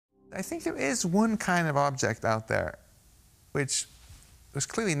I think there is one kind of object out there which was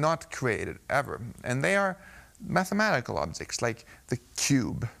clearly not created ever, and they are mathematical objects, like the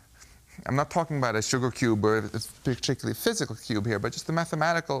cube. I'm not talking about a sugar cube or a particularly physical cube here, but just the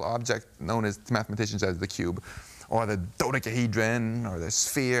mathematical object known as, to mathematicians, as the cube, or the dodecahedron, or the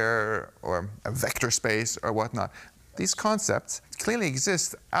sphere, or a vector space, or whatnot. These concepts clearly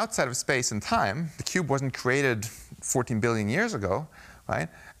exist outside of space and time. The cube wasn't created 14 billion years ago, right?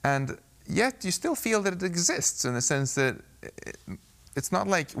 And yet you still feel that it exists, in the sense that it's not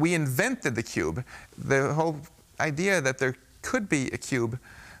like we invented the cube. The whole idea that there could be a cube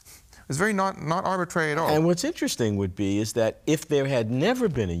is very not arbitrary at all. And what's interesting would be is that if there had never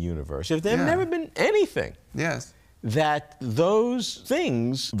been a universe, if there had never been anything, yes, that those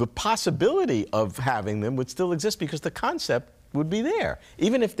things, the possibility of having them would still exist, because the concept would be there,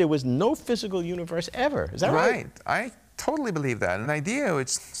 even if there was no physical universe ever. Is that right? Right. I totally believe that. An idea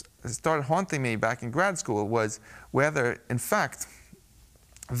which started haunting me back in grad school was whether, in fact,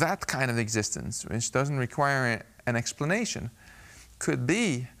 that kind of existence, which doesn't require an explanation, could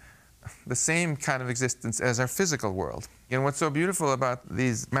be the same kind of existence as our physical world. And what's so beautiful about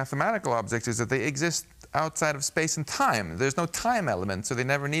these mathematical objects is that they exist outside of space and time. There's no time element, so they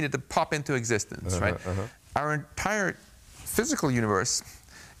never needed to pop into existence, right? Our entire physical universe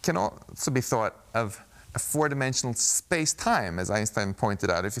can also be thought of a four-dimensional space-time, as Einstein pointed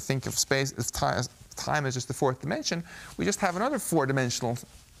out. If you think of space as time as just the fourth dimension, we just have another four-dimensional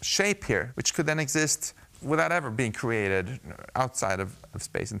shape here, which could then exist without ever being created outside of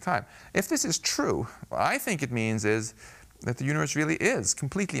space and time. If this is true, what I think it means is that the universe really is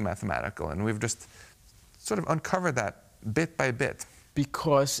completely mathematical, and we've just sort of uncovered that bit by bit.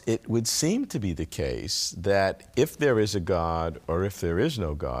 Because it would seem to be the case that if there is a God, or if there is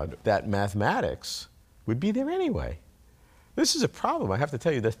no God, that mathematics would be there anyway. This is a problem, I have to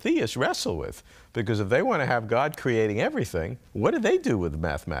tell you, the theists wrestle with, because if they want to have God creating everything, what do they do with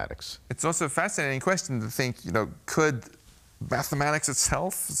mathematics? It's also a fascinating question to think, could mathematics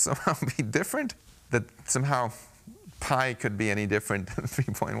itself somehow be different? That somehow pi could be any different than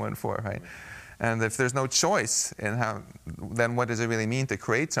 3.14, right? And if there's no choice in how, then what does it really mean to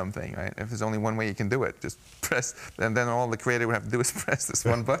create something, right? If there's only one way you can do it, just press, and then all the creator would have to do is press this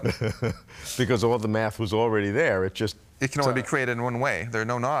one button. Because all the math was already there, it can only be created in one way. There are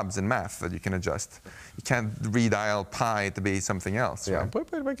no knobs in math that you can adjust. You can't redial pi to be something else. Yeah, right?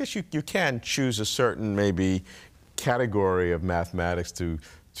 but I guess you can choose a certain, maybe, category of mathematics to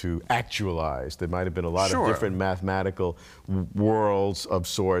actualize. There might have been a lot of different mathematical worlds of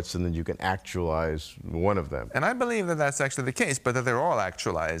sorts, and then you can actualize one of them. And I believe that that's actually the case, but that they're all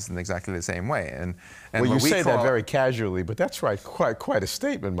actualized in exactly the same way. And well, you say that very casually, but that's right, quite a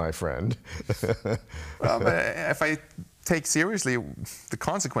statement, my friend. Well, but if I take seriously the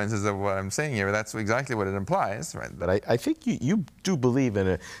consequences of what I'm saying here, that's exactly what it implies, right? But I think you do believe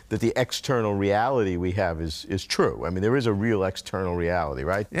in that the external reality we have is true. I mean, there is a real external reality,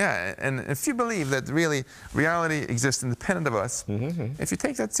 right? Yeah, and if you believe that really reality exists independent of us, if you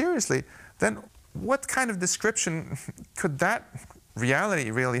take that seriously, then what kind of description could that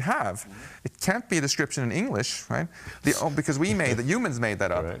reality really have? It can't be a description in English, right? Because the humans made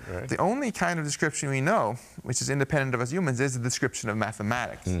that up. Right. The only kind of description we know, which is independent of us humans, is the description of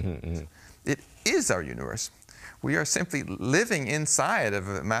mathematics. It is our universe. We are simply living inside of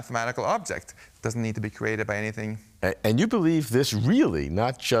a mathematical object. It doesn't need to be created by anything. And you believe this really,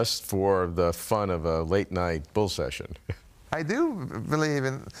 not just for the fun of a late-night bull session. I do believe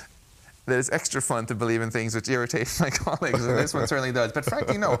in that it's extra fun to believe in things which irritate my colleagues, and this one certainly does. But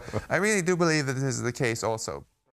frankly, no, I really do believe that this is the case also.